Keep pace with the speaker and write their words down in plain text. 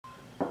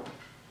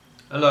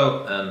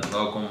Hello and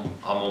welcome,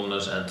 I'm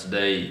Omnus, and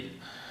today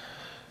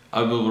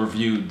I will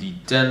review the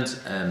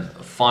 10th and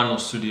final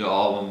studio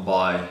album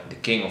by the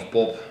King of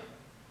Pop,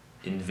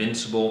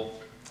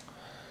 Invincible.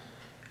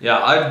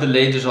 Yeah, I've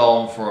delayed this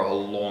album for a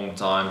long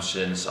time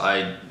since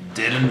I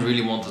didn't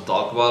really want to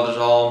talk about this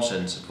album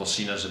since it was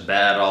seen as a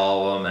bad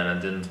album and I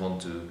didn't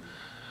want to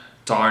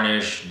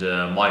tarnish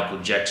the Michael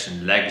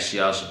Jackson legacy,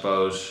 I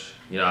suppose.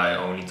 I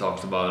only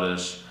talked about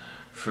his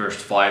first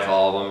 5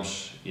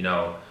 albums,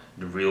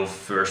 the real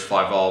first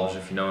 5 albums,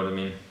 if you know what I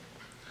mean.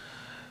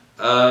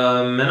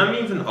 And I'm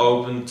even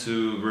open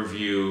to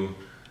review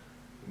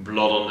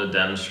Blood on the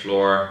Dance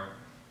Floor,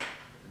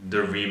 the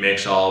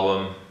remix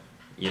album,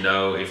 if you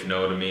know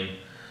what I mean.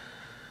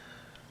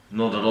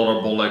 Not a lot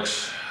of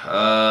bollocks.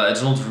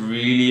 It's not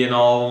really an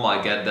album,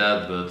 I get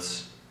that,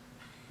 but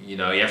you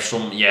have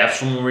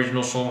some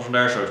original songs on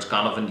there, so it's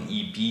kind of an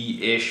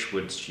EP-ish,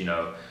 which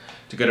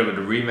together with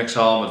the remix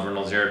album, but we're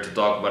not here to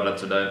talk about that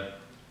today.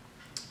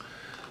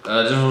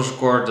 This was of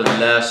course the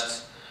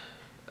last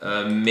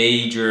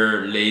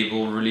major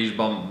label released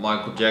by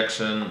Michael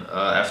Jackson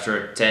after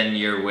a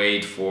 10-year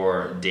wait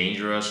for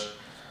Dangerous.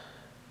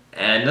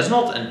 And that's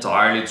not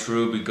entirely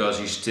true because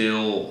he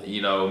still,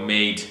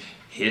 made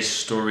his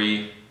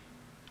story,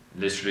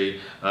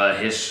 literally,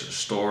 his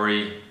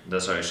story,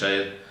 that's how you say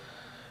it.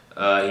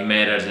 He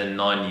made it in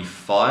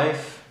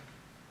 '95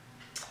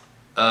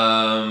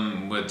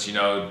 with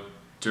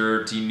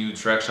 13 new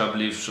tracks, I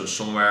believe, so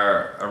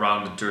somewhere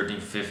around the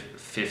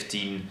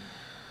 15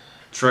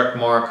 track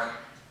mark.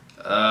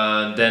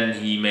 Then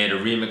he made a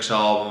remix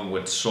album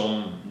with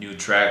some new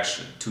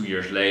tracks 2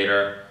 years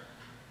later,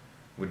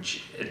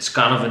 which it's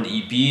kind of an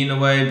EP in a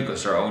way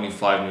because there are only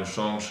 5 new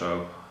songs,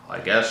 so I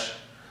guess.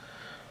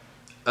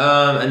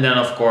 And then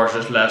of course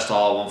his last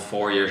album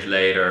 4 years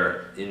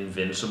later,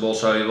 Invincible,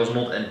 so it was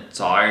not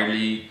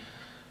entirely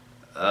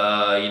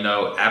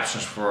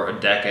absence for a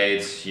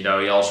decade. He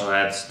also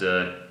had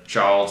the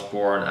child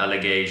porn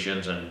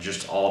allegations and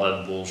just all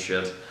that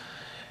bullshit.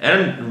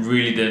 And I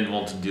really didn't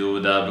want to deal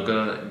with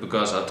that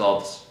because I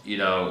thought,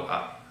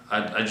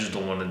 I just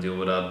don't want to deal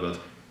with that,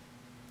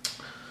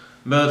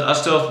 but I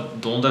still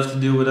don't have to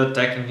deal with that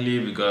technically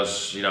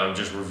because I'm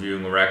just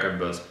reviewing a record,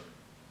 but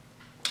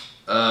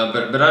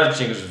I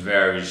think it's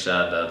very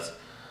sad that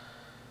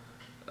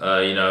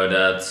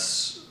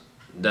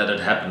that it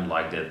happened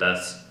like that.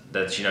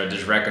 That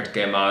this record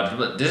came out.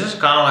 But this is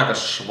kind of like a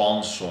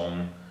swan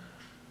song.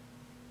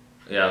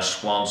 Yeah,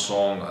 swan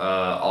song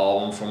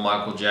album from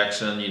Michael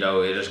Jackson. It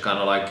is kind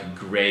of like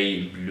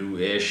gray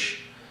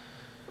bluish.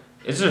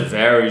 It's a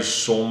very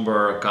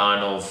somber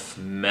kind of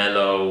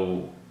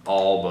mellow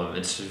album.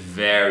 It's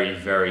very,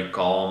 very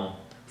calm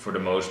for the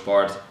most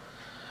part.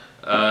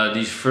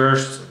 These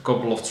first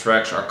couple of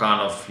tracks are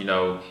kind of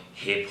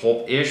hip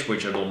hop ish,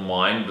 which I don't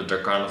mind, but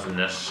they're kind of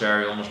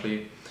unnecessary,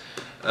 honestly.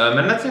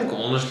 And I think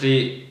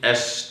honestly,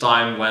 as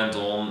time went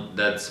on,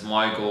 that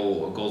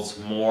Michael got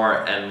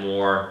more and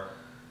more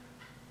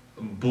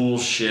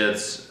bullshit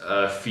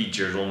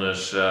features on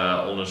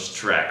his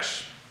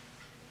tracks.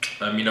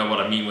 You know what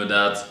I mean with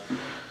that.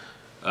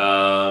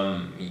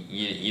 On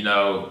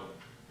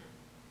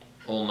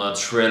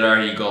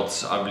Thriller he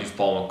got, I believe,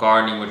 Paul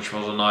McCartney, which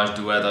was a nice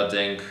duet, I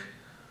think.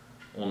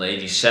 On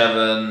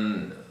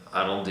 87,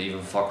 I don't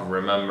even fucking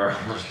remember,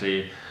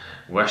 honestly.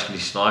 Wesley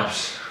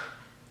Snipes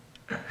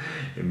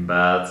in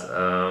Bad.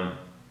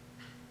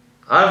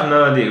 I have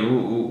no idea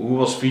who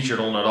was featured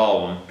on that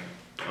album.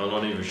 I'm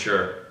not even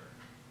sure.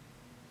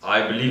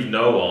 I believe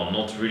no one,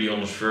 not really on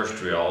his first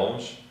 3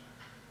 albums.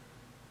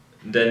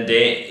 Then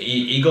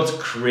he got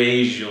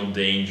crazy on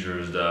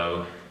Dangerous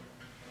though.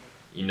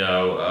 Who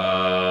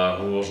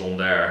was on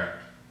there?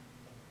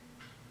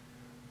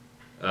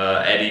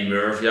 Eddie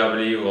Murphy, I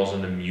believe, who was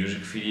in the music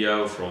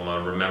video from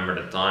Remember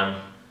the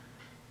Time.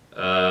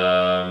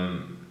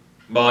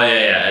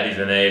 Eddie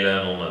Van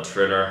Halen on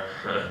Thriller,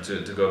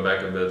 to go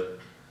back a bit.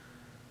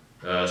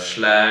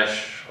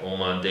 Slash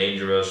on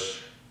Dangerous.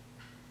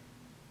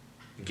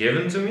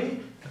 Given to Me,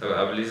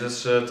 I believe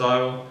that's the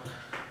title.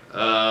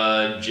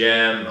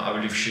 Jam, I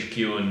believe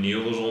Shaquille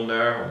O'Neal was on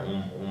there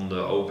on the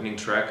opening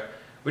track,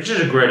 which is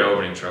a great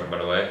opening track, by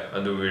the way.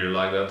 I do really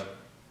like that.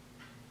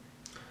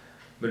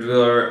 But we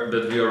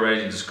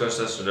already discussed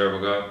that, so there we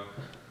go.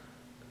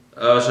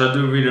 So I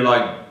do really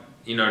like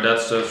that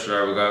stuff, so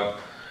there we go.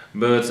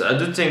 But I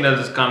do think that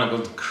it's kind of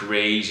got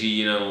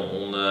crazy,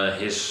 on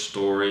his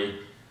story.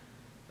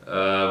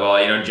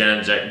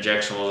 Janet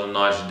Jackson was a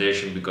nice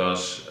addition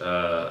because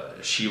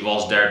she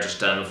was there to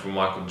stand up for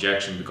Michael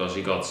Jackson because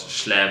he got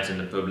slammed in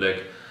the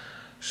public.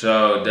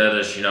 So that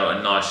is, a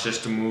nice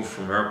sister move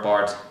from her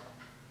part.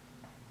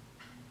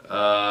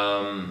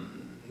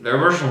 There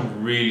were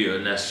some really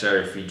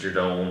unnecessary features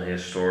though on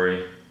his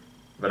story,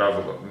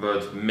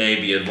 but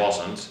maybe it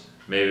wasn't.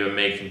 Maybe I'm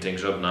making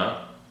things up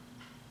now.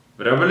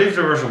 But I believe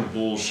there were some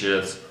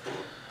bullshit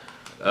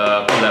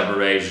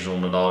collaborations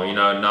on it all.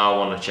 Now I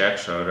want to check,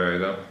 so there you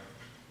go.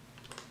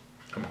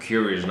 I'm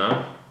curious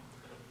now.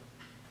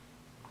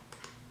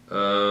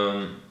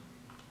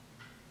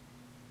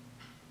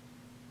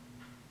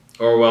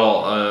 Or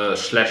well,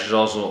 Slash is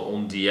also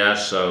on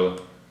DS, so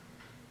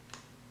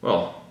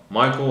well,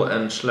 Michael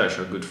and Slash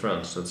are good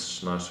friends.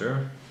 That's nice to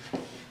hear.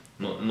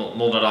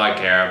 Not that I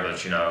care,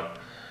 but you know,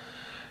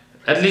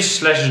 at least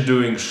Slash is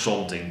doing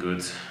something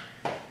good.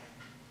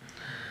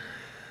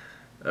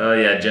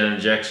 Yeah, Janet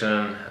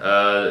Jackson.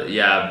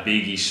 Yeah,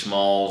 Biggie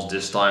Smalls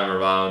this time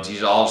around.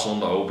 He's also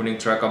on the opening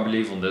track, I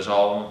believe, on this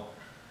album.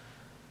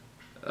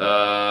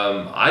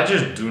 I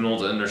just do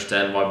not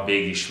understand why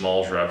Biggie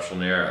Smalls raps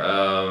on here.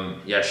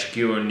 Yeah,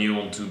 Shaquille O'Neal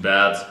on Too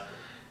Bad.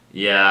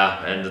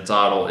 Yeah, and the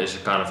title is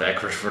kind of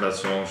accurate for that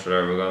song, so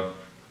there we go.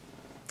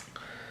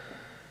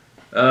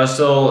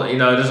 Still, you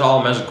know, this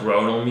album has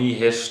grown on me.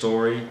 His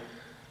story.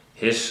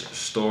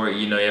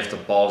 You know, you have to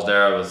pause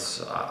there,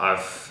 but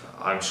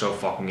I'm so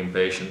fucking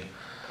impatient.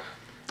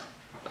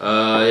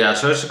 Yeah,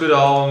 so it's a good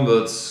album,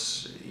 but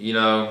you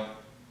know,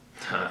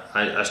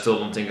 I still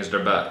don't think it's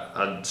their best.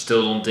 I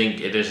still don't think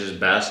it is his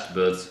best,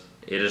 but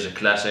it is a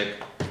classic.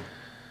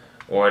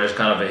 Or it is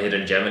kind of a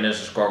hidden gem in his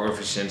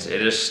discography since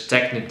it is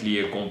technically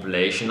a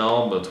compilation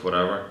album, but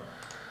whatever.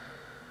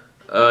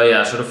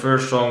 Yeah, so the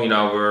first song, you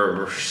know,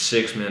 we're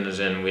 6 minutes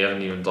in, we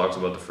haven't even talked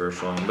about the first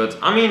song. But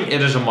I mean,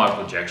 it is a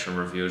Michael Jackson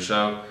review,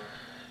 so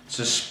it's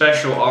a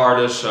special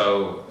artist,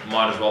 so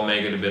might as well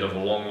make it a bit of a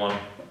long one.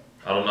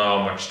 I don't know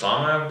how much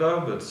time I have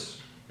though, but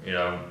you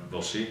know,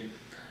 we'll see.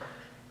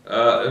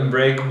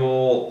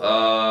 Unbreakable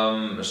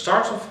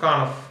starts off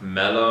kind of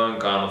mellow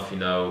and kind of, you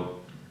know,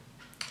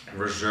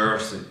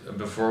 reserved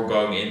before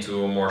going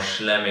into a more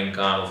slamming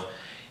kind of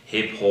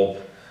hip hop,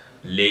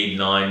 late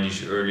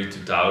 90s, early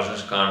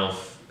 2000s kind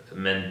of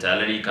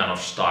mentality, kind of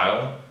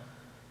style.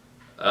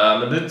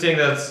 I do think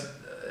that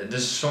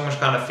this song is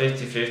kind of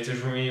 50-50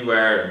 for me,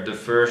 where the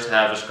first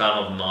half is kind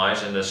of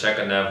nice and the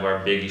second half where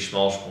Biggie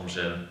Smalls comes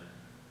in.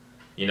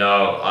 You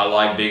know, I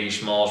like Biggie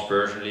Smalls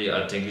personally,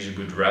 I think he's a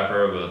good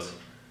rapper, but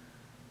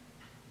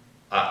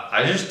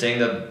I just think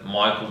that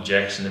Michael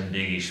Jackson and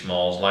Biggie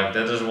Smalls, like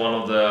that is one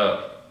of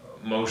the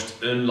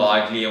most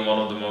unlikely and one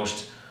of the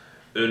most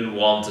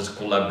unwanted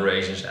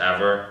collaborations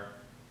ever.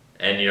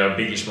 And you know,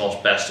 Biggie Smalls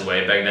passed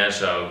away back then,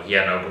 so he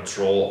had no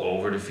control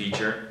over the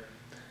feature.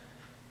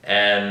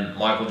 And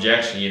Michael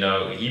Jackson, you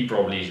know, he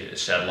probably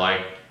said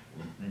like,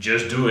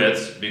 just do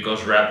it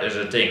because rap is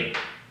a thing,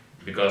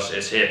 because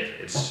it's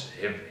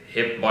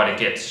hip by the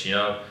kids, you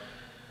know.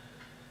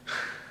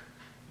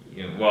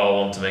 Well, I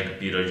want to make a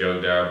pedo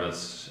joke there,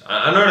 but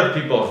I know that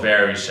people are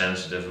very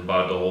sensitive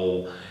about the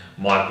whole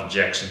Michael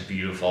Jackson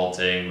pedophile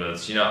thing,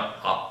 but you know,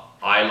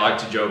 I like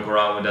to joke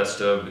around with that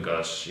stuff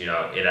because you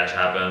know it has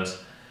happened.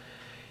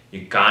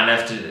 You kind of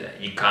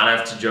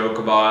have to joke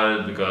about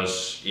it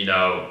because you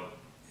know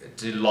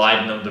to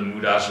lighten up the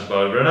mood, I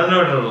suppose. But I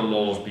know that a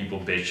lot of people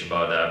bitch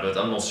about that,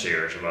 but I'm not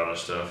serious about that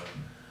stuff.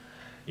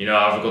 You know,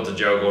 I forgot the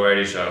joke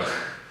already, so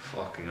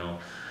fucking hell.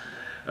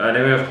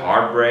 Then we have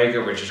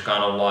Heartbreaker, which is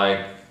kind of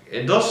like,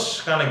 it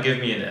does kind of give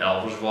me an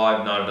Elvis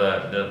vibe now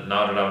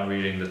that I'm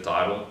reading the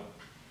title.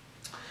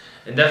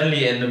 And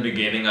definitely in the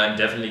beginning, I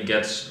definitely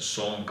get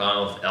some kind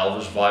of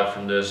Elvis vibe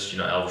from this, you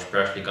know, Elvis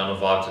Presley kind of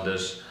vibe to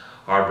this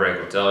Heartbreak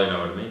Hotel, you know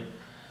what I mean?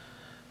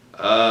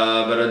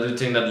 But I do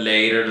think that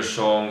later the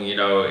song, you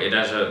know, it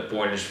has a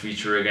pointless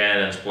feature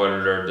again, and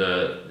spoiler alert,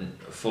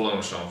 the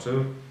following song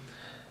too.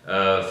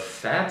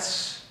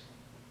 Fats?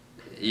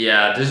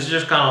 Yeah, this is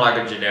just kind of like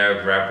a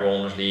generic rapper,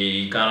 honestly.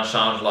 He kind of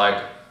sounds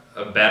like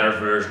a better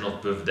version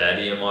of Puff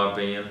Daddy in my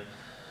opinion.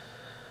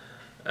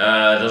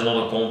 That's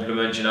not a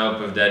compliment, you know,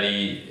 Puff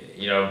Daddy,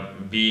 you know,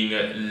 being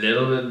a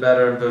little bit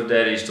better than Puff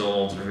Daddy is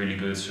still not really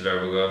good, so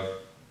there we go.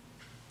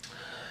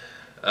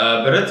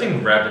 But I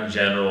think rap in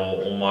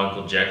general on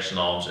Michael Jackson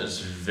albums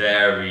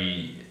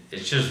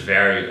it's just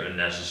very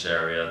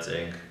unnecessary, I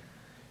think.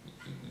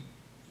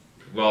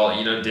 Well,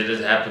 you know, did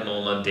it happen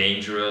on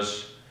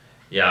Dangerous?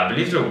 Yeah, I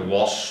believe there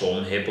was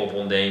some hip hop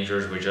on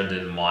Dangerous, which I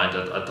didn't mind.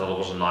 I thought it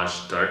was a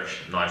nice touch,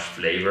 nice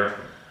flavor.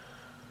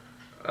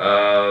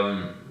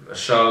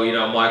 So, you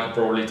know, Michael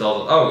probably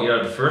thought, oh, you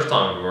know, the first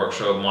time it worked,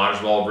 so might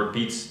as well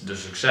repeat the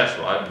success,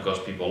 right? Because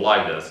people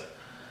liked it.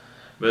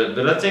 But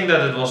I think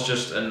that it was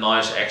just a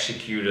nice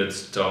executed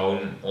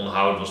tone on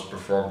how it was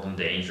performed on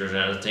Dangerous, and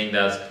I think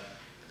that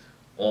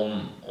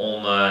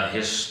on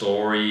his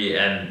story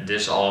and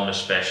this album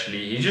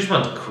especially, he just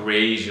went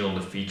crazy on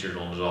the features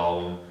on this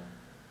album.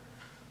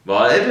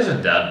 But it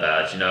isn't that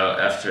bad, you know.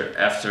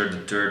 After the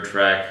third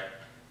track,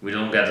 we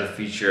don't get a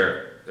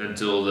feature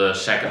until the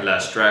second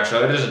last track,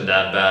 so it isn't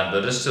that bad,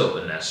 but it's still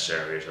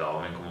unnecessary as well.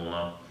 I mean, come on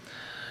now.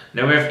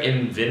 Then we have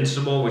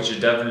Invincible, which is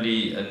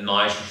definitely a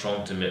nicer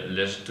song to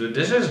listen to.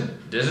 This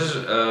is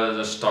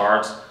the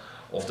start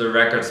of the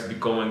record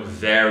becoming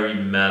very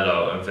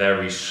mellow and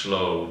very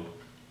slow,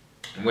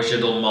 which I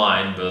don't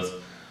mind, but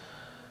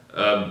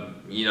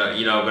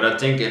but I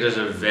think it is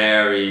a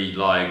very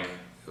like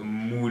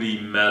moody,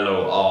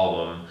 mellow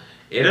album.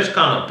 It is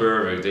kind of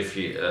perfect if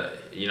you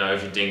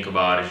if you think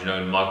about it. You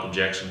know, Michael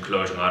Jackson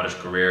closing out his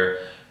career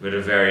with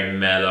a very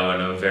mellow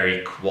and a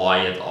very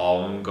quiet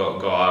album. Go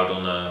out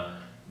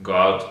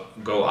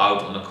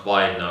on a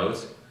quiet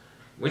note,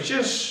 which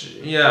is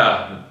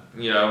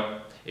you know,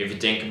 if you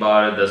think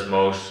about it,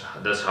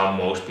 that's how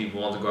most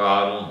people want to go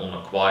out on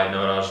a quiet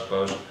note, I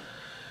suppose.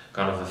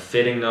 Kind of a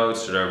fitting note,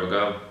 so there we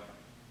go.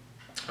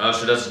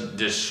 So that's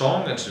this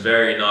song. It's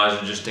very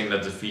nice. I just think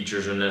that the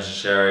features are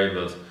necessary,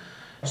 but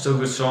still a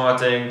good song, I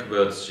think.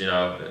 But you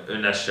know,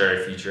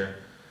 unnecessary feature.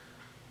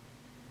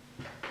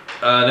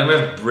 Then we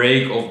have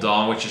Break of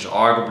Dawn, which is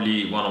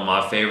arguably one of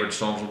my favorite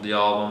songs of the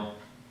album.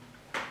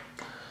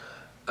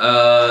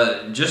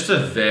 Just a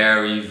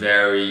very,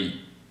 very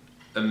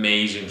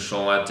amazing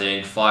song, I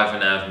think.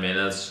 5.5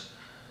 minutes.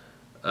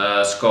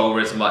 It's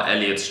co-written by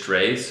Elliot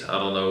Strait. I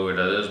don't know who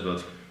that is,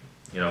 but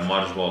you know,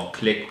 might as well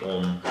click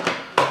on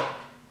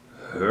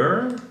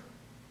her.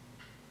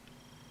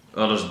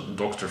 Oh, that's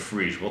Dr.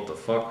 Freeze. What the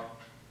fuck?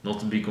 Not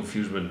to be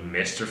confused with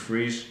Mr.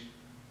 Freeze.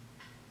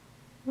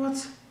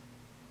 What?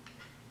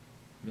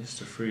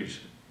 Mr. Freeze.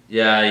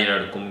 Yeah, you know,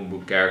 the comic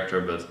book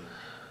character, but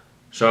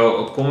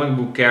so a comic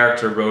book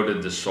character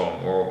wrote this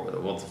song, or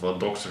what the fuck,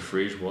 Dr.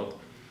 Freeze, what?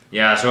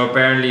 Yeah, so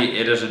apparently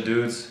it is a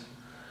dude.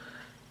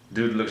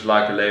 Dude looks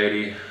like a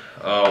lady.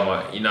 Oh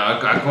my, you know,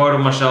 I quoted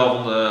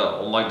myself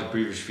on like the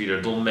previous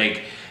video. Don't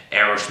make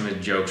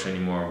Aerosmith jokes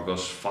anymore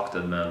because fuck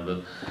that man.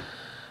 But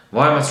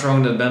why am I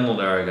throwing that band on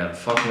there again?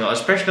 Fuck no,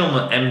 especially on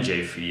the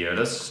MJ video.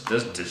 That's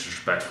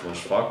disrespectful as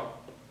fuck.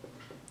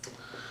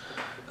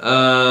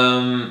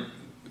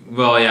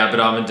 Well, yeah, but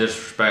I'm a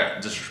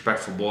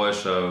disrespectful boy,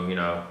 so you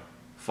know,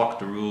 fuck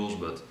the rules.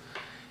 But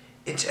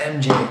it's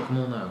MJ. Come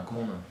on now, come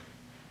on now.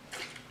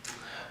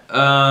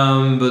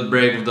 But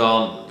Break of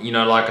Dawn, you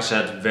know, like I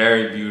said,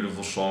 very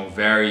beautiful song,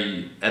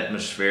 very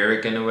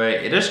atmospheric in a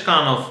way. It is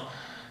kind of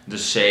the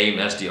same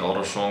as the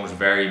other songs,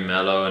 very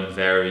mellow and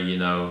very, you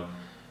know,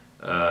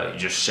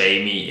 just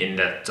samey in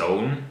that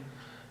tone.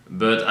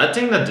 But I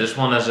think that this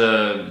one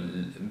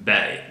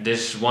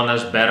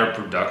has better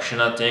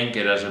production. I think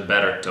it has a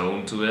better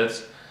tone to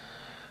it.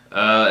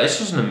 It's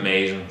just an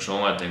amazing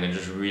song. I think I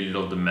just really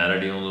love the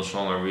melody on the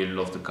song. I really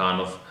love the kind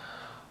of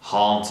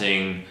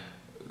haunting,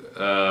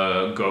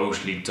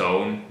 ghostly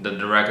tone that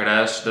the record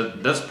has.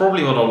 That's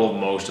probably what I love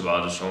most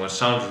about the song. It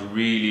sounds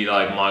really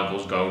like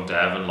Michael's going to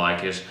heaven,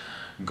 like his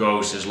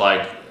ghost is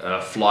like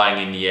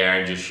flying in the air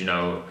and just, you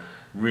know,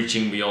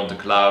 reaching beyond the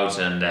clouds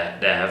and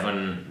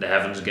the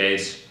heaven's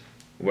gates,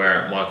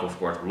 where Michael of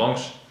course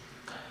belongs.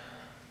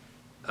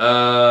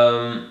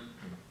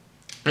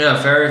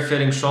 Yeah, very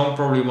fitting song,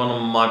 probably one of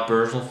my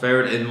personal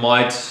favorite. It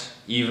might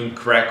even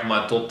crack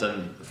my top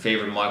 10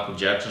 favorite Michael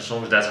Jackson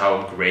songs. That's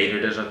how great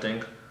it is, I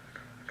think.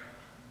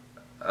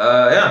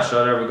 Yeah,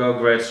 so there we go,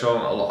 great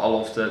song, I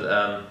loved it,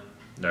 and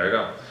there you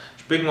go.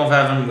 Speaking of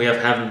Heaven, we have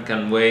Heaven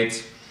Can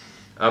Wait.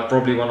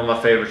 Probably one of my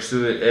favorites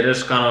too. It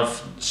is kind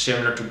of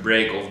similar to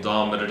Break of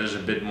Dawn, but it is a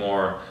bit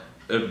more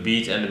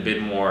upbeat and a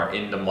bit more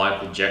in the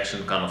Michael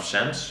Jackson kind of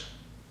sense.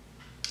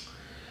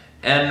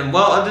 And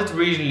well, I did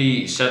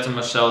recently said to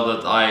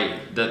myself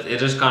that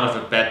it is kind of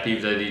a pet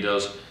peeve that he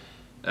does,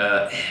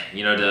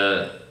 you know,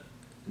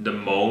 the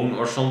moan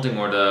or something,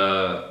 or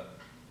the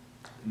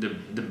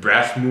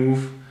breath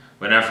move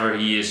whenever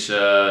he is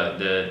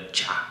the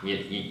cha,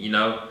 you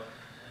know,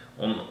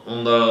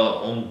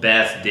 on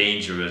Bad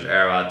Dangerous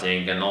era, I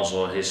think, and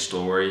also his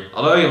story.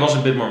 Although he was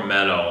a bit more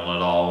mellow on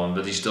that album,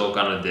 but he still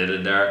kind of did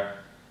it there.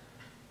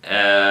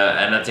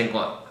 And I think,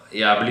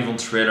 yeah, I believe on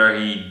Twitter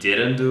he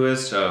didn't do it,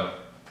 so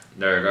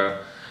there you go.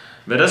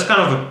 But that's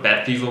kind of a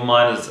pet peeve of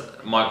mine,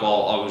 that Michael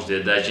always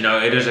did that. You know,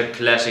 it is a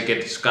classic,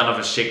 it's kind of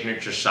a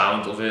signature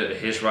sound of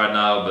his right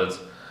now, but it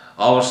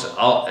always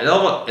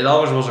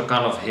was a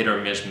kind of hit or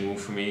miss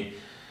move for me.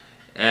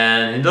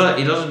 And he does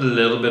it a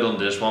little bit on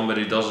this one, but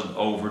he doesn't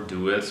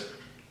overdo it.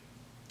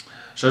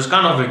 So it's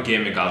kind of a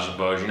gimmick, I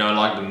suppose, you know,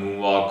 like the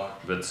moonwalk,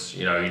 but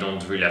you know, you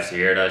don't really have to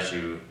hear that,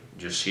 you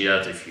just see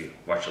that if you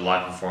watch a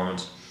live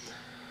performance.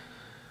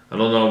 I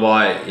don't know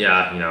why,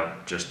 yeah, you know,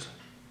 just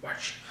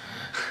watch.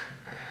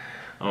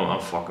 Oh, I'm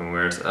fucking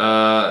weird.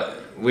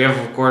 We have,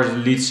 of course, the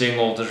lead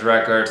single of this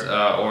record,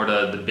 or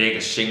the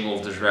biggest single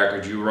of this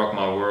record, You Rock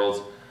My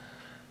World.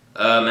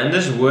 And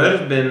this would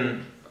have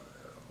been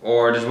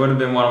one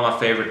of my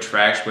favorite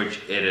tracks,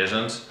 which it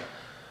isn't.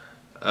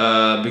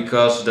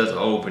 Because that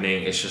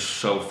opening is just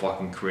so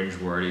fucking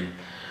cringeworthy.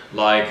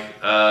 Like,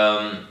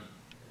 I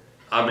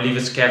believe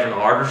it's Kevin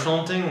Hart or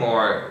something,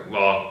 or,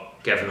 well,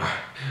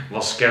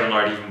 was Kevin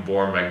Hart even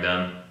born back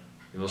then?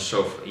 He was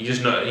he's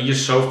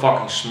just so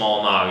fucking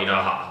small now, you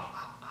know,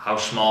 how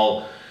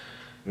small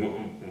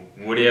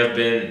would he have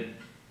been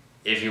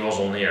if he was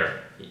on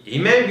here? He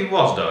maybe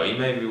was though,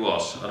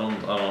 I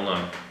don't know.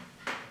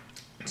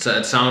 So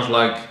it sounds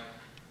like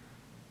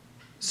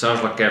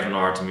Kevin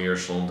Hart to me or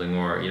something,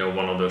 or you know,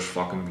 one of those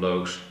fucking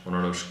blokes, one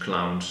of those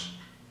clowns.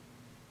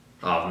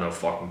 I have no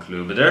fucking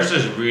clue, but there's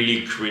this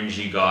really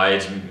cringy guy,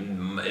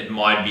 it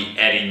might be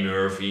Eddie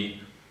Murphy.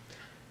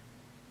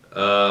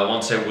 I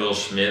won't say Will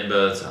Smith,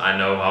 but I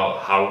know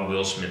how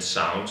Will Smith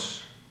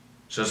sounds.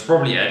 So it's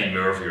probably Eddie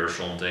Murphy or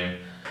something,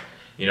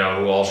 you know,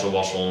 who also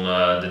was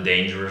on the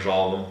Dangerous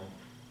album.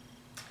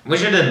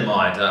 Which I didn't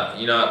mind,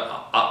 you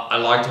know, I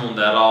liked him on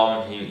that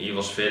album, he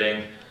was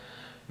fitting.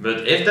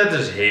 But if that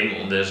is him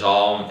on this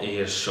album, he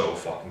is so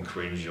fucking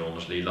cringy,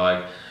 honestly.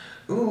 Like,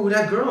 ooh,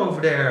 that girl over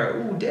there.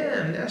 Ooh,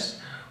 damn, that's.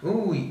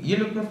 Ooh, you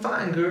looking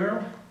fine,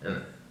 girl.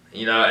 And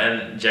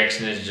and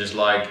Jackson is just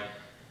like,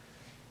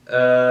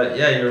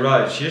 yeah, you're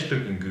right. She's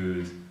looking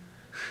good.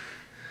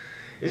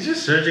 It's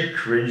just such a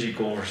cringy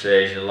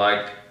conversation.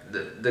 Like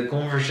the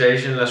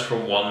conversation lasts for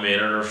 1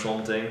 minute or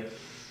something.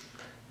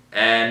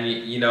 And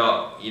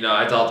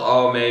I thought,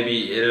 oh,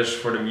 maybe it is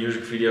for the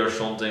music video or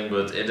something,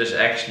 but it is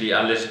actually,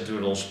 I listened to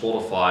it on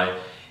Spotify.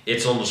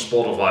 It's on the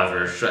Spotify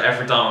version. So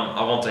every time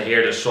I want to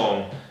hear this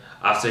song,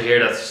 I have to hear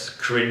that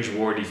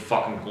cringe-worthy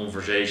fucking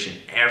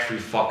conversation every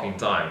fucking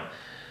time,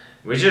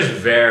 which is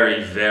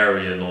very,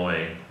 very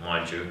annoying,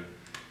 mind you.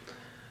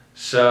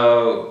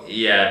 So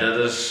yeah,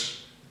 that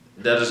is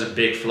a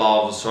big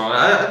flaw of the song.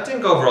 I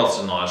think overall it's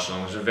a nice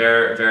song. It's a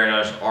very, very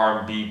nice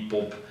R&B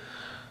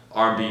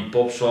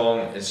pop song.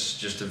 It's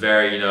just a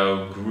very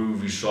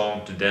groovy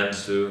song to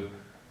dance to.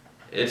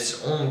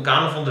 It's kind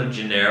of on the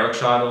generic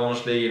side,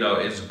 honestly.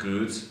 It's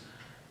good,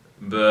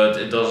 but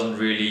it doesn't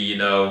really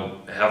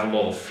have a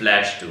lot of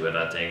flash to it.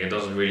 I think it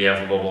doesn't really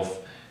have a lot of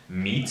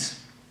meat.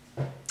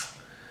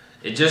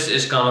 It just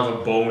is kind of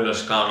a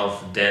boneless kind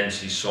of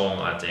dancey song.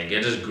 I think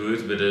it is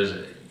good, but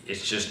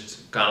it's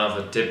just kind of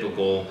a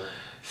typical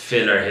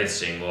filler hit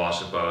single, I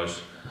suppose.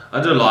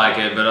 I do like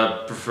it, but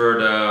I prefer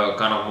the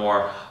kind of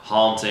more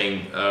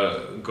haunting,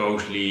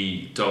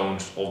 ghostly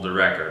tones of the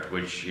record,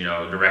 which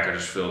the record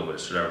is filled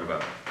with. So there we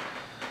go.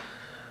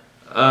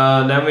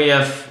 Then we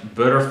have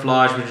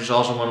Butterflies, which is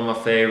also one of my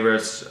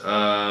favorites.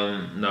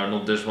 No,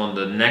 not this one.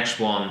 The next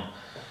one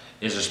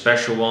is a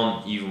special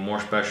one, even more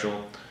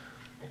special.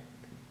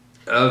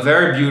 A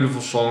very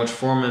beautiful song. It's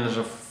 4 minutes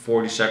and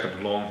 40 seconds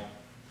long.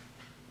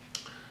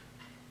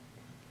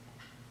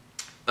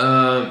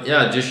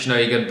 Yeah, just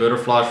you get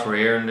butterflies for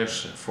hearing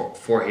this,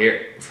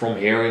 from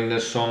hearing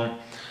this song.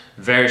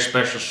 Very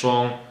special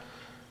song.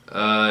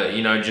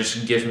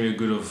 Just gives me a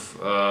good of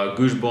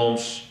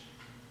goosebumps.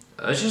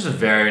 It's just a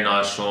very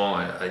nice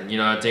song.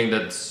 I think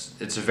that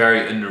it's a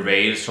very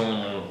underrated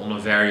song on a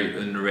very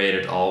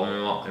underrated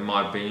album in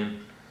my opinion.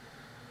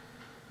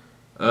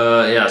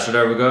 Yeah, so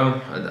there we go.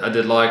 I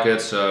did like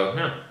it. So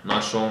yeah,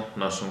 nice song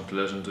to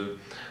listen to.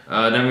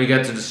 Then we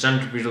get to the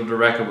centerpiece of the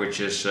record, which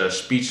is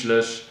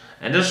Speechless.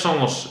 And this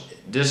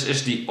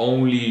is the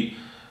only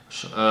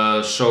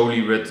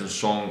solely written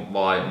song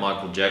by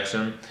Michael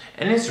Jackson,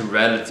 and it's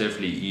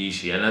relatively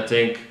easy. And I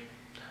think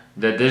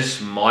that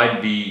this might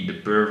be the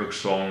perfect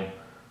song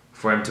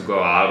for him to go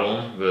out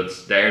on. But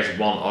there's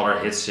one other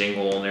hit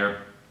single on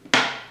there.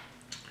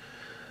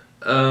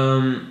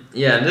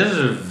 Yeah, this is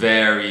a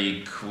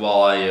very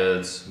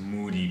quiet,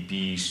 moody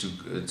piece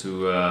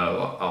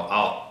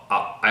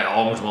I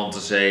almost want to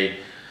say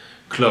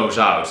close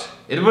out.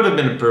 It would have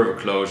been a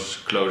perfect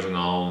closing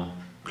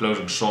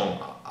song,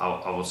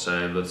 I would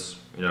say, but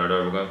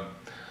there we go.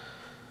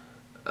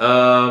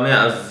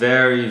 Yeah, a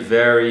very,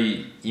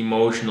 very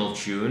emotional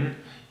tune.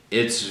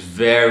 It's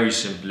very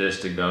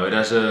simplistic though. It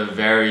has a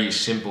very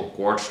simple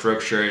chord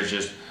structure. It's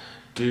just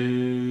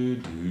do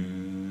do do.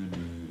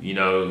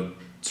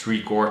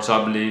 3 chords,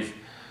 I believe,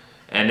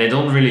 and they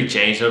don't really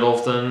change that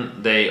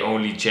often. They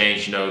only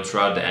change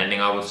throughout the ending,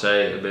 I would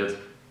say, a bit.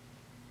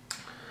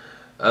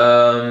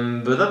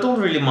 But I don't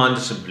really mind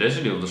the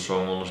simplicity of the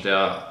song, honestly.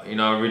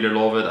 I really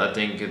love it. I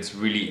think it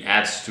really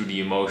adds to the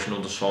emotion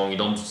of the song. You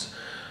don't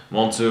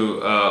want to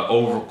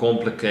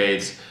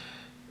overcomplicate,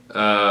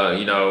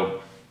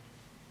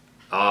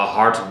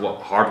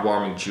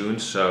 heartwarming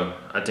tunes. So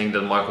I think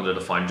that Michael did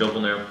a fine job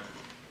on there.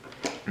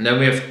 And then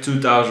we have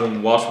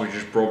 2000 Watts, which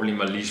is probably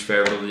my least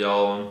favorite of the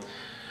album.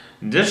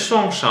 This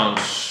song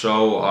sounds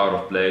so out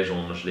of place,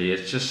 honestly.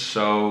 It's just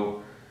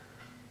so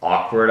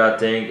awkward, I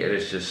think. It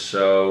is just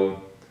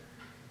so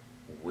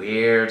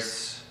weird.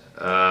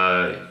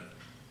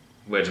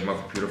 Wait, is my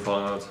computer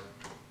falling out?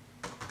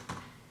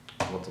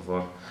 What the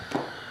fuck?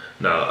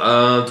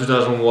 No,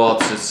 2000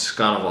 Watts, it's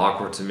kind of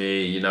awkward to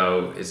me.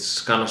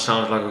 It's kind of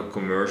sounds like a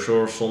commercial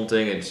or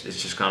something. It's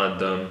just kind of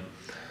dumb.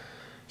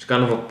 It's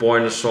kind of a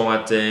pointless song,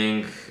 I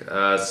think.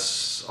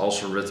 It's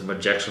also written by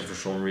Jackson for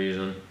some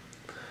reason.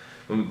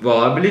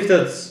 Well, I believe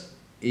that,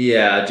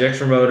 yeah,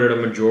 Jackson wrote the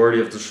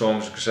majority of the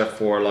songs except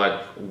for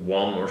like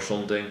one or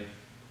something,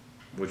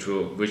 which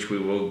we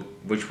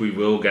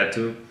will get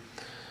to,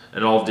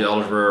 and all of the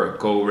others were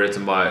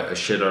co-written by a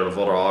shitload of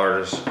other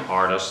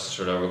artists.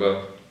 So there we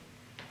go.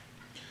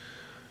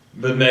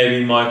 But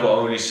maybe Michael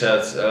only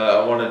said,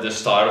 I wanted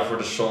this title for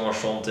the song or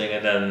something,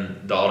 and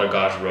then the other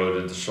guys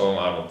wrote the song.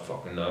 I don't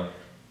fucking know.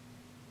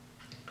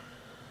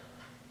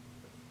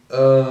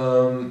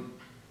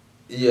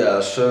 Yeah,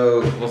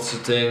 so what's the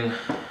thing?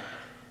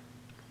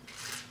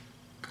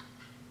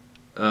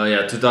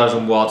 Yeah,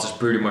 2000 Watts is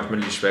pretty much my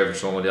least favorite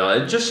song of the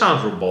album. It just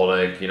sounds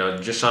robotic,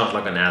 it just sounds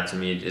like an ad to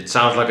me. It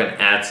sounds like an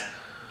ad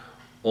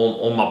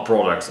on my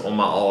product, on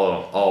my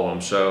album.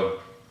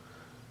 So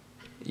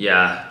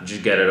yeah,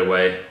 just get it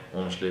away,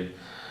 honestly.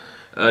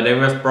 Then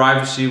we have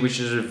Privacy, which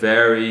is a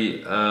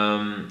very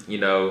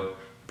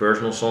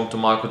personal song to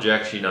Michael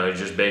Jackson. He's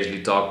just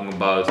basically talking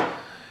about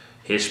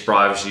his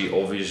privacy,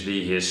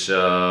 obviously, his you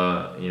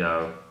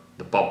know,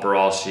 the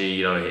paparazzi,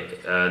 you know,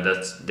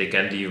 that they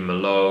can't leave him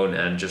alone,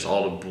 and just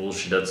all the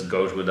bullshit that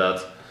goes with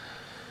that.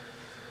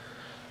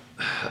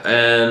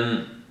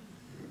 And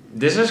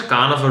this is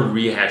kind of a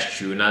rehash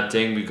tune, I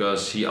think,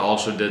 because he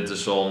also did the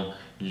song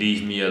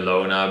 "Leave Me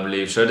Alone," I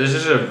believe. So this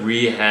is a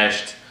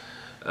rehashed,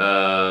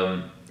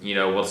 you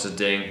know, what's the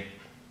thing?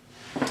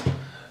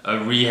 A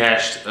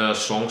rehashed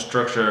song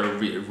structure,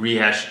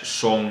 rehashed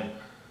song.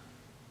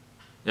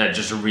 Yeah,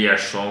 just a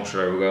rehashed song. So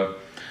there we go.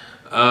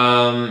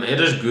 It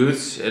is good.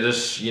 It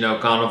is, you know,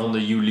 kind of on the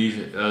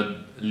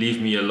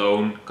leave me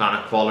alone kind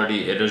of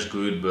quality. It is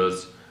good, but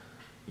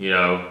you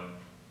know,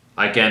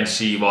 I can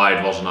see why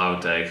it was an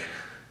outtake.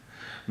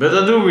 But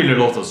I do really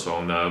love that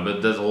song though.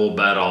 But that whole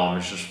Bad Arm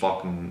is just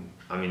fucking.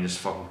 I mean, it's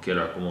fucking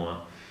killer. Come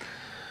on.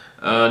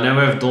 Then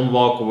we have "Don't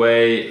Walk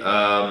Away."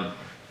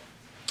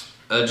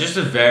 Just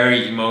a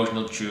very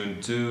emotional tune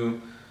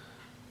too.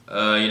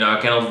 You know, I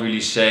cannot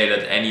really say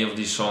that any of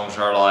these songs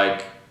are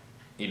like,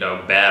 you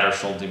know, bad or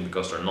something,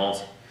 because they're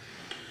not.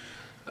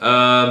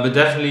 But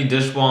definitely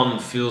this one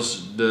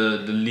feels the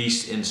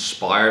least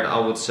inspired, I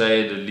would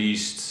say, the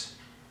least,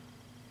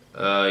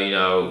 you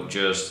know,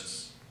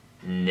 just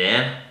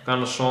nah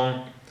kind of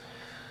song.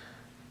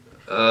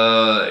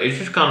 It's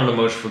just kind of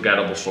the most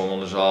forgettable song on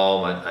this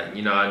album.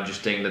 You know, I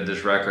just think that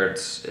this record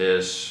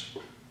is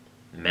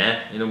meh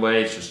in a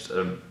way. It's just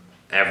an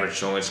average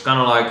song. It's kind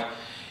of like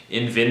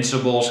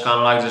Invincible. It's kind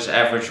of like this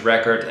average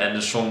record, and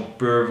the song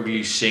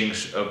perfectly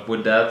syncs up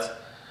with that.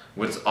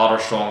 With other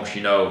songs,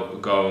 you know,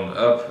 going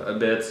up a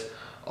bit,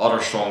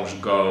 other songs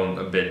going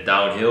a bit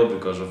downhill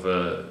because of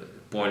a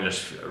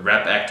pointless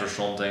rap act or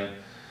something.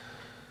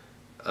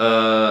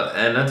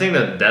 And I think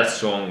that that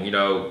song, you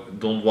know,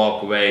 "Don't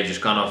Walk Away,"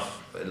 just kind of,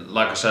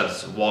 like I said,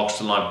 walks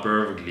the line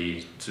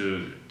perfectly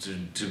to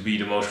be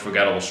the most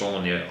forgettable song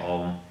on the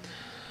album.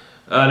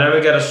 Then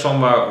we get a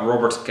song by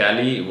Robert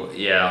Kelly.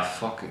 Yeah,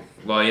 fuck.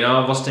 Well, you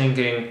know, I was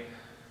thinking,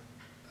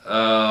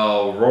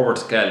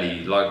 Robert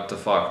Kelly, like the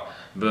fuck.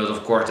 But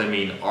of course, I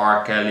mean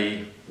R.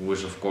 Kelly, who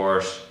is of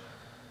course,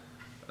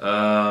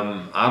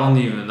 I don't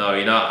even know.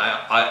 You know,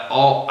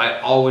 I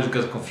always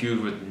get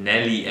confused with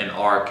Nelly and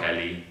R.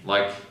 Kelly.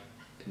 Like,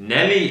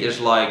 Nelly is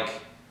like,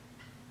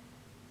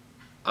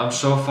 I'm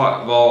so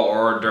far, well,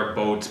 or they're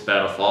both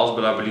pedophiles,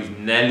 but I believe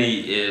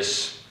Nelly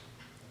is,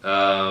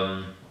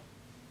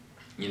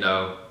 you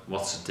know,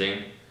 what's the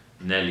thing?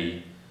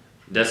 Nelly.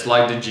 That's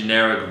like the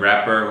generic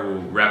rapper who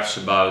raps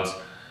about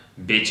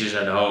bitches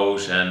and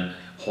hoes and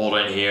hole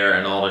in here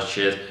and all that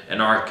shit.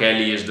 And R.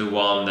 Kelly is the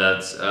one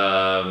that,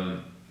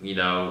 you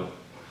know,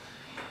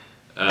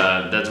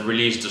 that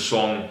released the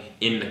song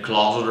 "In the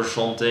Closet" or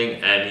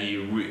something, and he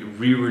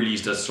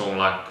re-released that song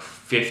like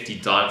 50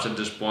 times at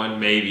this point,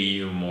 maybe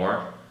even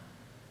more.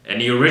 And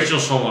the original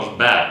song was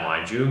bad,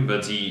 mind you,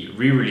 but he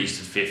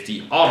re-released it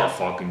 50 other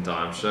fucking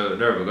times. So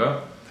there we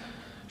go.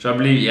 So I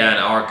believe, yeah, and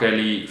R.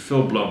 Kelly,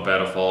 full-blown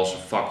pedophile, so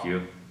fuck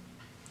you.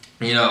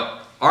 You know,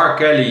 R.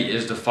 Kelly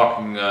is the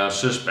fucking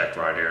suspect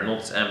right here, not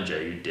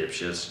MJ, you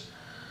dipshits.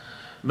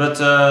 But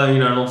you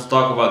know, not to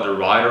talk about the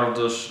writer of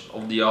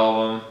the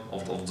album,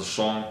 of the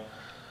song.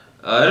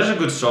 It is a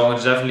good song.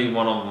 It's definitely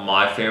one of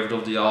my favorite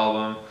of the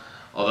album.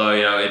 Although,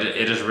 you know,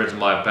 it is written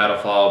by a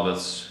pedophile,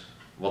 but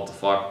what the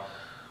fuck.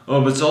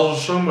 Oh, but it's also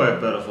sung by a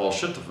pedophile.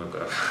 Shut the fuck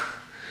up.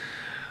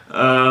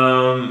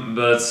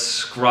 But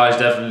Cry is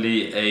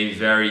definitely a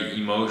very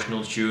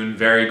emotional tune.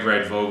 Very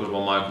great vocals by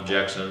Michael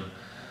Jackson.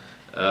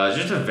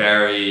 Just a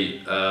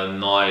very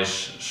nice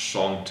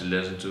song to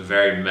listen to,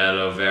 very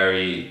mellow,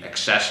 very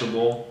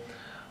accessible.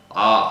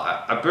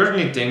 I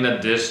personally think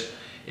that this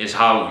is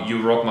how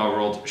 "You Rock My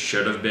World"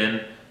 should have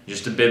been.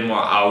 Just a bit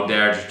more out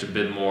there, just a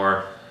bit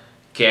more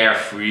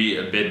carefree,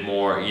 a bit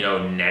more, you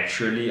know,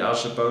 naturally, I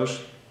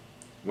suppose.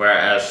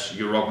 Whereas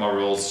 "You Rock My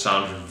World"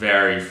 sounds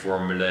very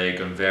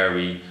formulaic and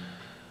very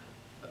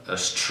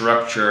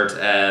structured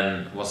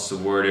and, what's the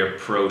word here,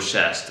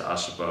 processed, I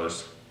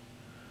suppose.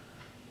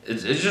 It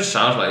just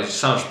sounds like, it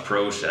sounds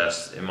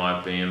processed in my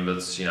opinion,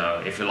 but you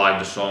know, if you like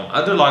the song,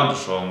 I do like the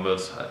song,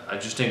 but I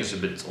just think it's a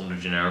bit on the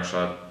generic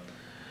side.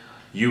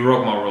 "You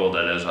Rock My World,"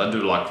 that is. I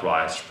do like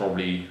Cry. It's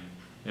probably,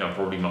 you know,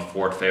 probably my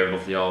fourth favorite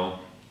of the album.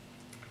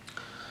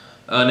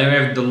 Then we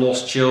have "The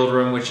Lost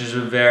Children," which is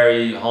a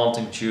very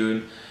haunting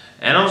tune.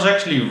 And I was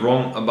actually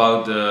wrong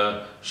about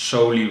the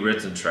solely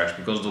written tracks,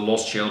 because "The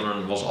Lost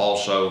Children" was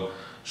also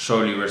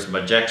solely written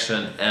by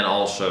Jackson and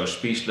also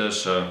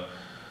Speechless. So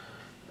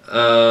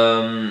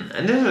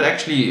and this is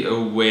actually a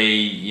way,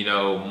 you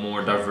know,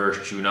 more diverse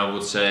tune, I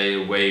would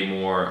say, way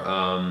more,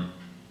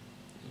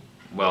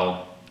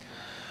 well,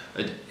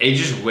 it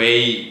just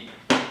way,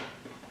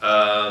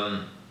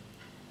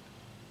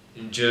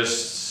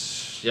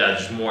 just, yeah,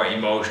 just more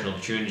emotional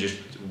tune, just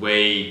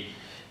way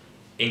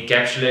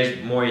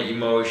encapsulates more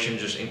emotion,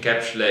 just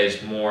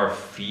encapsulates more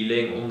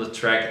feeling on the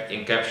track,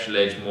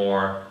 encapsulates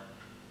more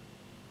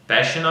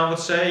passion, I would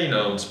say. You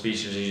know, on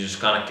Speeches he just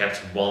kind of kept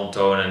one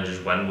tone and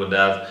just went with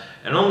that.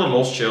 And on "The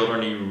Lost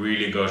Children" he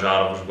really goes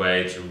out of his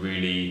way to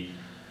really,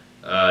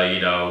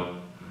 you know,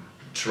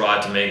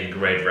 tried to make a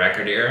great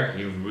record here.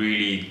 He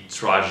really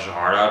tries his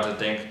heart out, I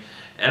think.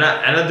 And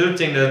I do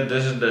think that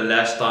this is the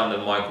last time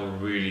that Michael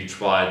really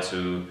tried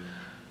to,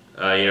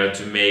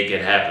 to make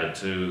it happen,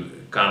 to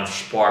kind of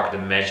spark the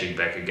magic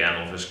back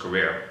again of his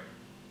career.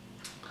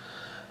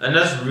 And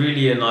that's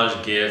really a nice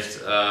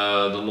gift.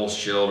 The Lost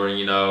Children,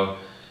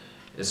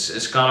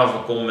 it's kind of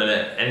a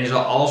combination, and he's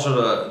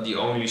also the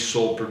only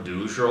sole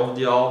producer of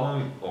the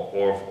album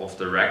or of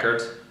the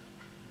record.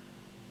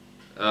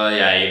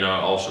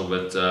 Also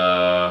with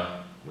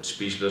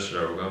Speechless.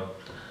 There we go.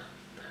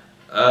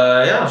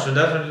 So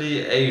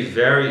definitely a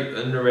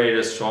very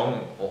underrated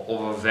song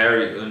of a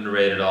very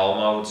underrated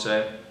album, I would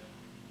say.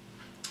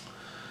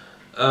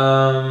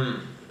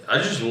 I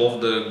just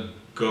love the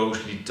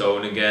ghostly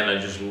tone again. I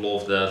just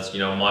love that,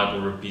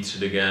 Michael repeats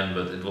it again,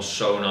 but it was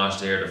so nice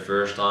to hear the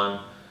first time.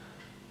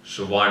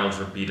 So why not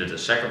repeat it a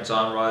second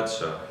time, right?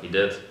 So he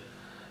did.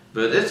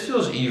 But it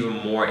feels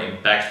even more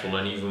impactful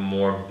and even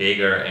more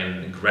bigger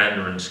and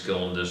grander in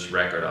skill on this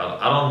record.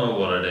 I don't know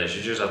what it is,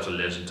 you just have to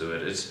listen to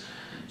it. It's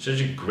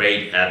such a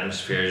great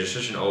atmosphere, it's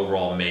such an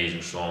overall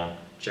amazing song.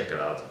 Check it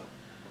out.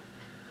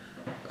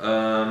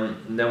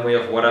 Then we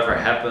have Whatever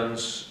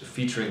Happens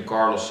featuring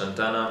Carlos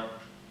Santana.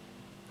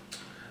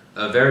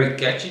 A very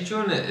catchy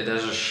tune. It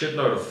has a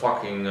shitload of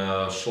fucking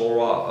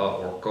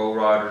solo or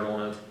co-writers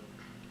on it.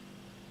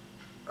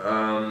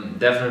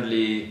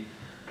 Definitely,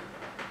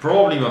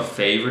 probably my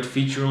favorite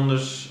feature on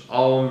this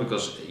album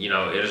because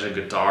it is a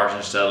guitarist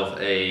instead of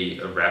a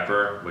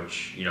rapper,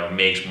 which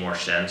makes more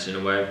sense in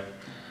a way.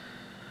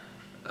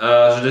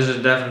 So this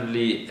is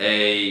definitely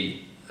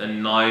a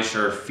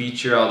nicer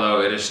feature,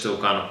 although it is still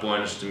kind of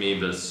pointless to me.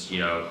 But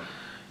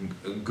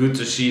good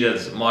to see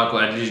that Michael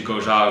at least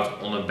goes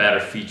out on a better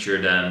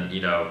feature than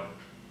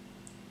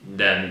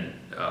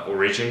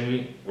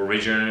originally.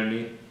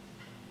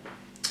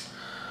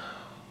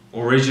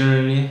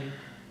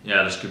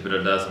 Yeah, let's keep it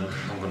at that.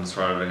 I'm gonna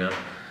try it again.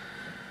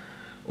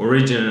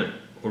 Originally.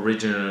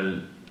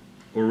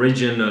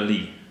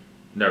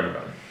 There we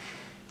go.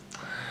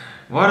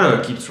 Why do I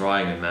keep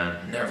trying it,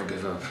 man? Never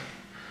give up.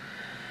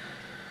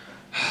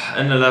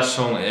 And the last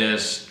song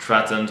is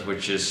Threatened,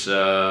 which is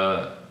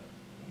all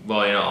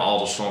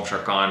the songs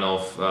are kind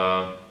of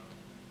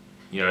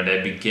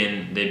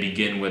they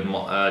begin with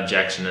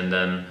Jackson and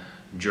then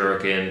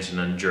Jerkins and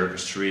then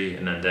Jerkins 3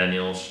 and then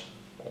Daniels,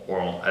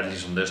 or at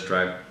least on this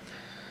track.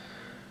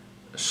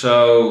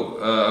 So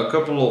a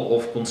couple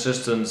of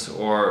consistent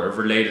or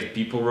related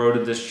people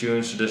wrote this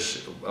tune. So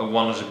this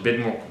one is a bit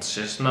more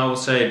consistent, I would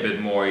say, a bit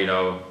more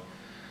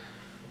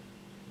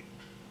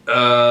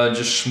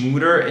just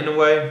smoother in a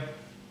way,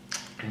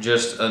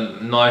 just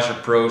a nicer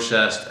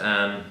processed,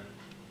 and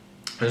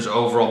there's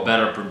overall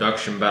better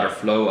production, better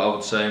flow, I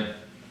would say.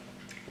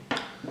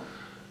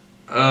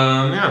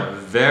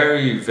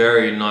 Very,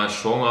 very nice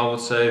song, I would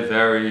say.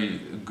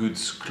 Very good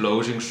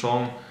closing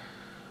song.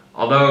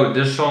 Although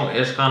this song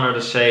is kind of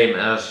the same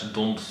as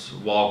Don't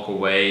Walk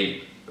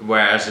Away,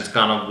 whereas it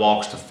kind of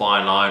walks the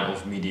fine line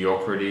of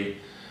mediocrity.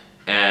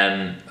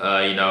 And,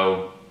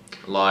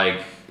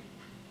 like,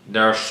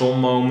 there are some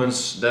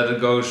moments that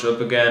it goes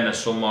up again and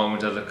some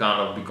moments that it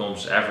kind of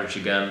becomes average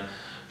again.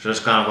 So that's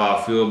kind of how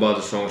I feel about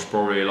the song. It's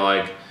probably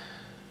like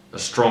a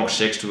strong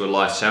 6 to a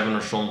light 7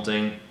 or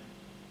something.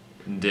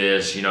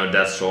 This,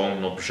 that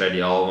song, not per se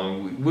the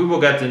album. We will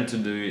get into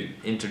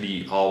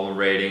the album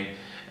rating.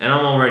 And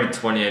I'm already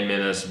 28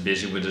 minutes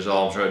busy with this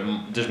album, so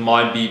this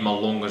might be my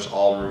longest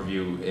album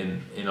review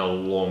in a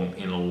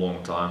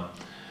long time.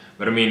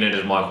 But I mean, it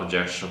is Michael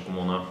Jackson, so come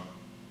on now.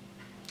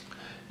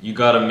 You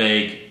gotta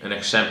make an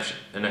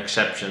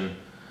exception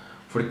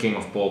for the King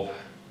of Pop,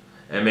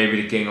 and maybe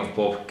the King of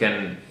Pop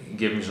can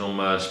give me some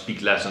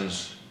speak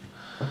lessons,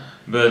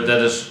 but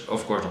that is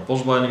of course not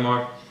possible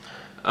anymore.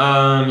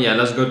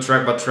 Let's go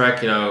track by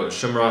track.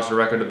 Summarize the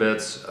record a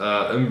bit.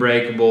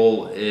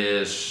 Unbreakable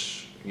is.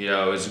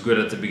 It's good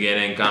at the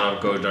beginning, kind of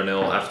goes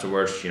downhill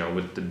afterwards,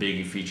 with the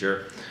Biggie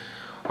feature.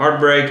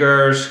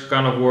 Heartbreakers,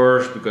 kind of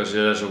worse, because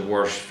it has a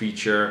worse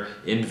feature.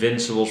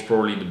 Invincible is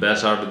probably the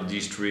best out of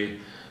these three.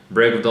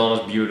 Break of Dawn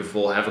is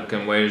beautiful, Havoc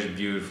Can Wait is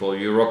beautiful,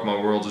 You Rock My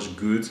World is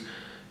good,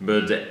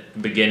 but the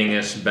beginning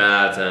is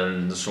bad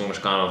and the song is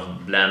kind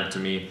of bland to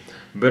me.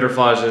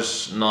 Butterflies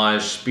is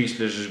nice,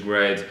 Speechless is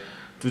great,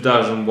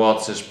 2000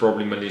 Watts is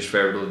probably my least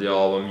favorite of the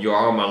album. You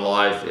Are My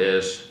Life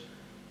is...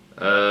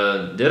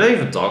 did I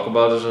even talk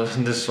about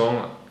this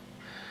song?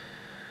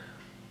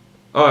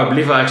 Oh, I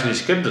believe I actually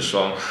skipped the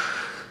song.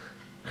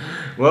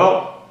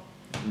 Well,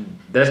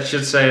 that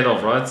should say it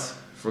off, right?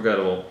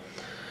 Forgettable.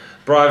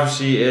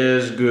 Privacy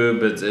is good,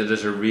 but it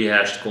is a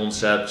rehashed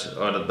concept.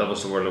 Oh, that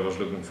was the word I was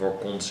looking for,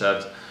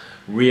 concept.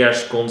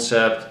 Rehashed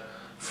concept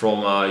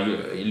from You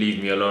Leave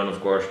Me Alone,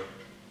 of course.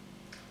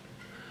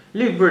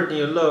 Leave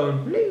Britney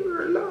alone, leave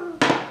her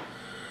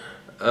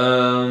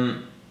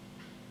alone.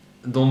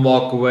 Don't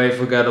Walk Away,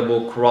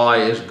 forgettable. Cry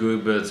is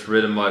good, but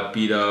written by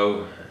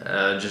Pedo.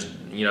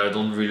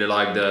 Don't really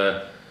like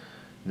the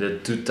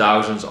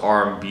 2000s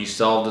R&B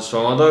style of the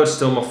song. Although it's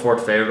still my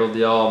fourth favorite of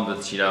the album, but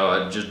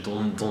I just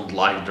don't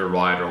like the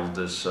writer of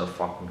this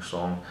fucking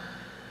song.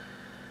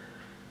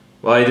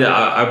 Well,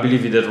 I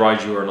believe he did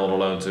write "You Are Not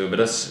Alone" too, but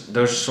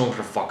those songs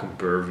are fucking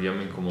pervy. I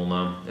mean, come on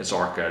now, it's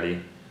R.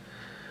 Kelly.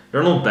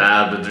 They're not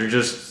bad, but they're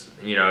just,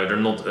 they're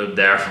not up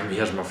there for me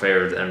as my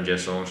favorite MJ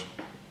songs.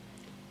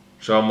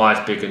 So I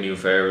might pick a new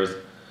favorite.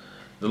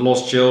 The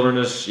Lost Children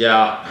is,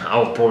 I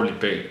would probably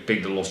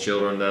pick The Lost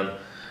Children then.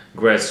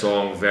 Great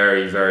song,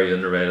 very, very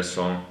underrated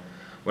song.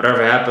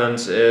 Whatever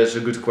Happens is a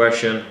good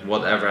question.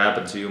 Whatever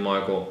happened to you,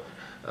 Michael?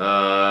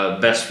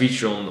 Best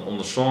feature on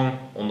the song,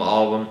 on the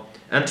album.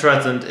 And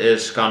Threatened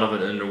is kind of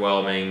an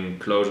underwhelming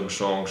closing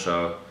song,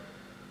 so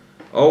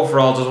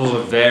overall this was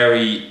a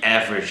very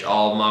average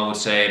album, I would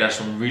say. There's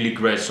some really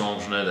great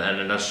songs on it, and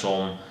then there's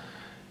some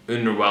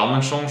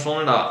underwhelming songs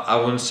on it. I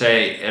wouldn't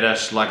say it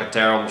has like a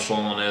terrible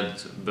song on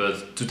it,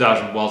 but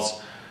 2000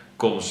 Watts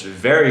comes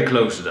very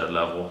close to that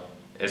level.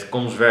 It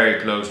comes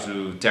very close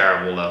to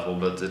terrible level,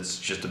 but it's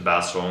just a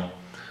bad song.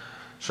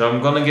 So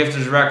I'm gonna give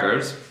this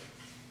record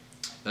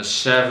a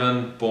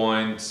 7.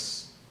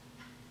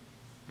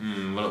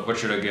 What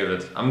should I give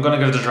it? I'm gonna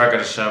give this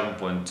record a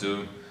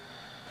 7.2.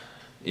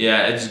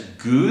 Yeah, it's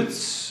good.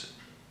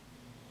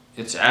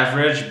 It's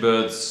average,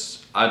 but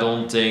I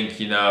don't think,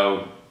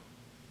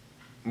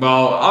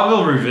 well, I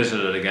will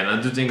revisit it again.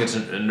 I do think it's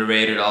an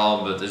underrated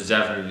album, but it's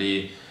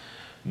definitely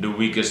the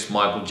weakest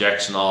Michael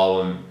Jackson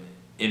album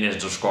in his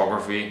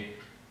discography.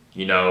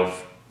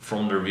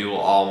 From the real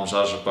albums,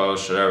 I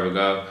suppose. So there we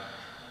go.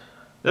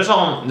 This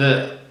album,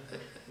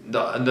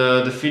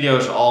 the video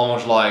is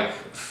almost like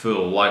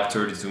full, like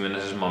 32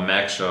 minutes is my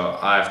max, so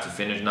I have to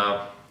finish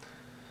now.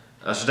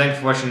 So thank you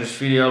for watching this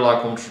video.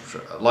 Like, comment,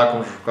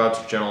 subscribe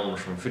to the channel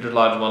from video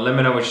light. Let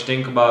me know what you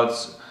think about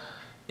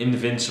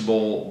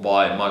Invincible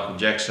by Michael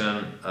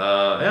Jackson.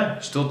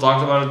 Still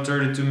talked about it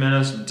 32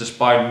 minutes,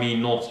 despite me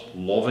not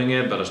loving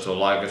it, but I still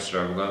like it, so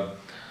there we go.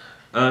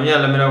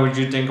 Let me know what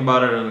you think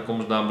about it in the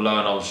comments down below,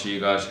 and I will see you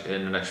guys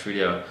in the next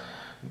video.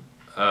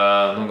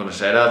 I'm not gonna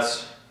say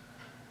that.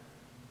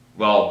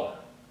 Well,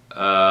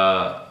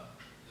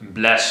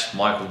 bless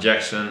Michael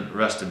Jackson,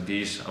 rest in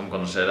peace. I'm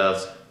gonna say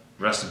that.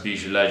 Rest in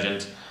peace, you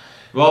legend.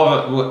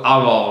 Well, I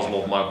will always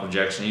love Michael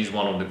Jackson. He's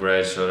one of the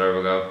greats, so there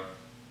we go.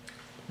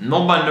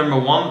 Not my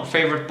 #1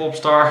 favorite pop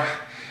star,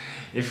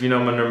 if you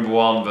know my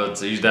 #1, but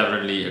he's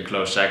definitely a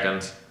close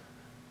second.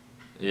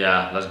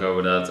 Yeah, let's go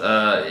with that.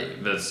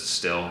 But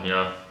still,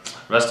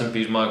 rest in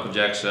peace, Michael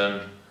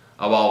Jackson.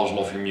 I will always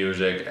love your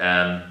music,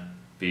 and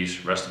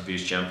peace. Rest in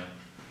peace, champ.